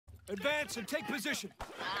Advance and take position.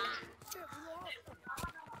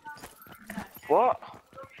 What?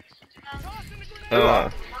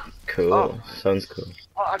 Cool. Oh. Sounds cool.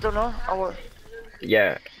 Oh, I don't know.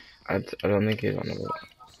 Yeah, I don't think he's on the boat.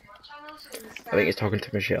 I think he's talking to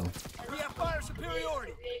Michelle. We have fire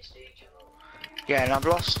superiority. Yeah, and I've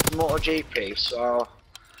lost MotoGP, so...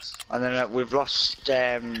 And then we've lost,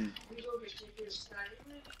 No.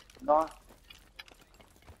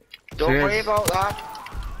 Don't worry about that.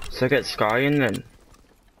 So get Sky in then.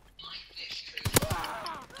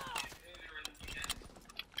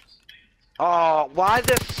 Oh, why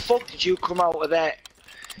the fuck did you come out of there?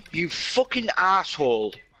 You fucking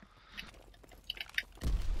asshole.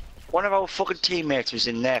 One of our fucking teammates was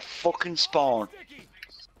in there, fucking spawn.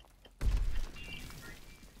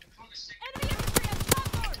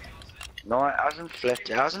 No, it hasn't flipped,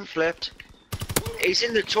 it hasn't flipped. He's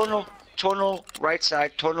in the tunnel, right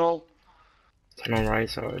side, tunnel. Tunnel right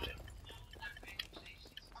side.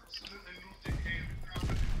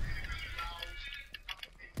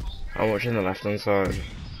 I'm watching the left hand side.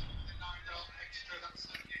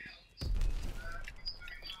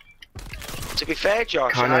 To be fair,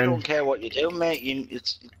 Josh, Cannon. I don't care what you do, mate.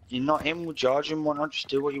 You're not in with George and whatnot. Just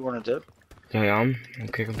do what you want to do. Yeah, I am. I'm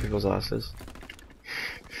kicking people's asses.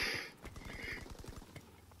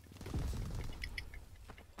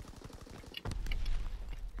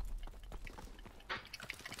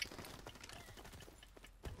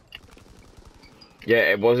 Yeah,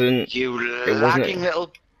 it wasn't. You lagging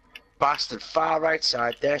little bastard. Far right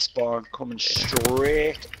side, there spawn, coming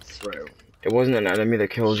straight through. It wasn't an enemy that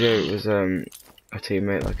killed you. It was a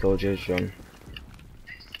teammate that killed you, John.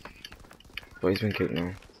 But he's been kicked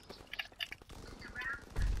now.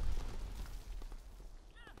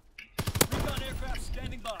 Recon aircraft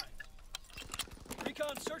standing by.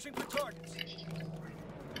 Recon searching for targets.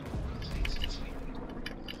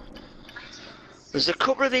 There's a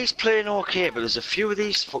couple of these playing okay, but there's a few of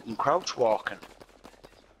these fucking crouch walking.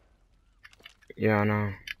 Yeah, I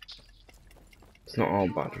know. It's not all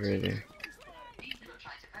bad, really.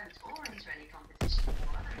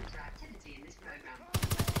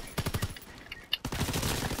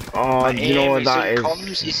 Oh, you know what that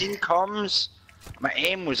is? He's in comms. My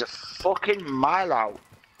aim was a fucking mile out.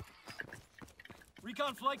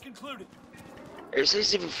 Recon flight concluded. Is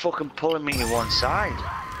this even fucking pulling me to one side?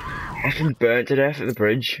 I've been burnt to death at the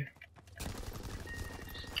bridge.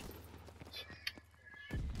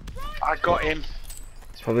 I got him.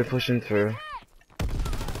 It's probably pushing through.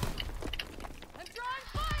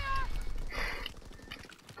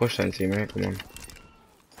 Push then, teammate, come on.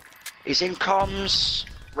 He's in comms.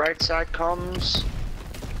 Right side comms.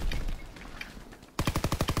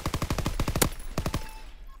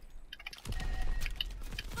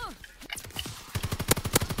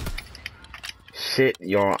 Sit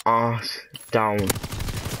your ass down.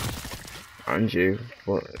 And you,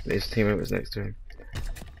 but his teammate was next to him.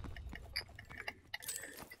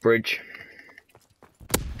 Bridge.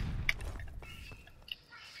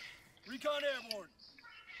 Recon airborne.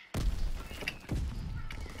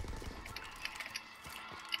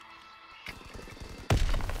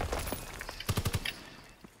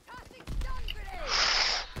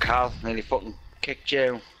 Carl, nearly fucking kicked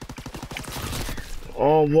you.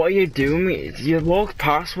 Oh, what are you doing, mate? You walked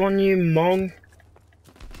past one, you mong.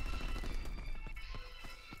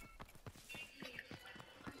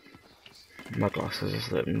 My glasses are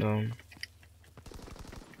slipping down.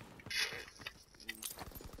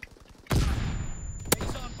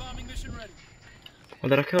 Bombing mission ready. Oh,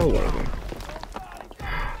 did I kill one of them?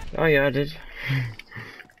 Oh yeah, I did.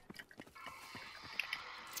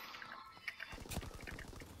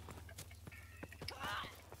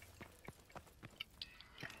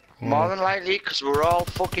 More than likely, because we're all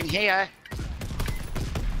fucking here.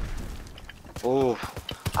 Oh,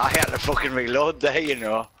 I had to fucking reload there, you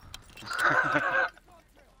know.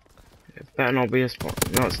 It better not be a spawn.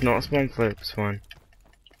 No, it's not a spawn flip, it's fine.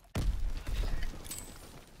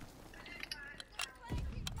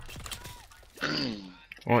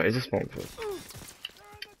 Oh, it is a spawn flip.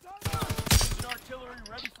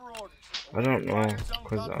 I don't know,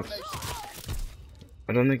 because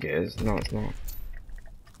I don't think it is. No, it's not.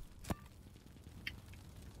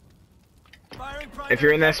 If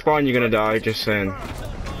you're in their spawn, you're gonna die, just saying.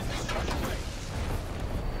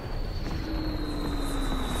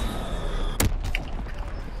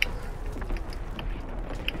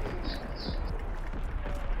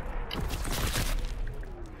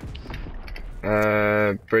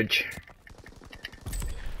 Bridge.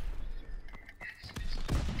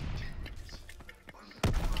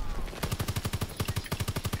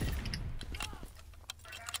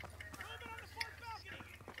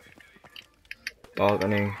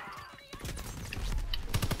 Balcony.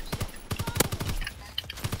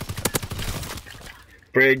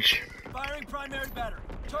 Bridge. Firing primary battery.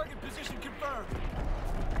 Target position confirmed.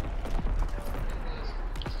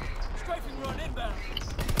 Strafing run inbound.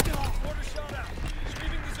 Mortar shot out.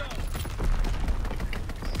 Sweeping the zone.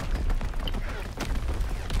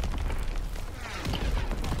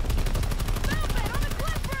 Movement on the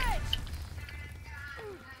cliff bridge!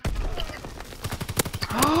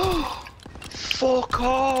 Fuck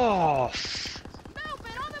off!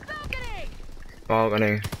 Movement on the balcony!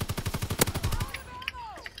 Balcony.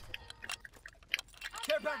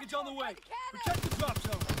 Care package on the way. Protect the drop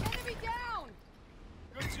zone. Enemy down!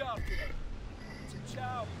 Good job, kid. It's a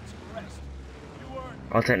chow. It's a rest. You earned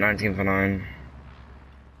it. I'll take 19 for 9.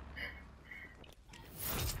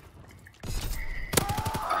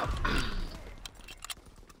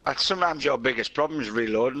 That's sometimes your biggest problem is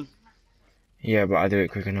reloading. Yeah, but I do it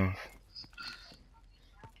quick enough.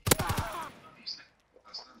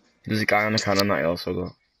 There's a guy on the cannon that I also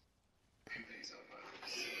got.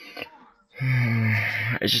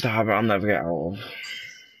 It's just a habit I'll never get out of.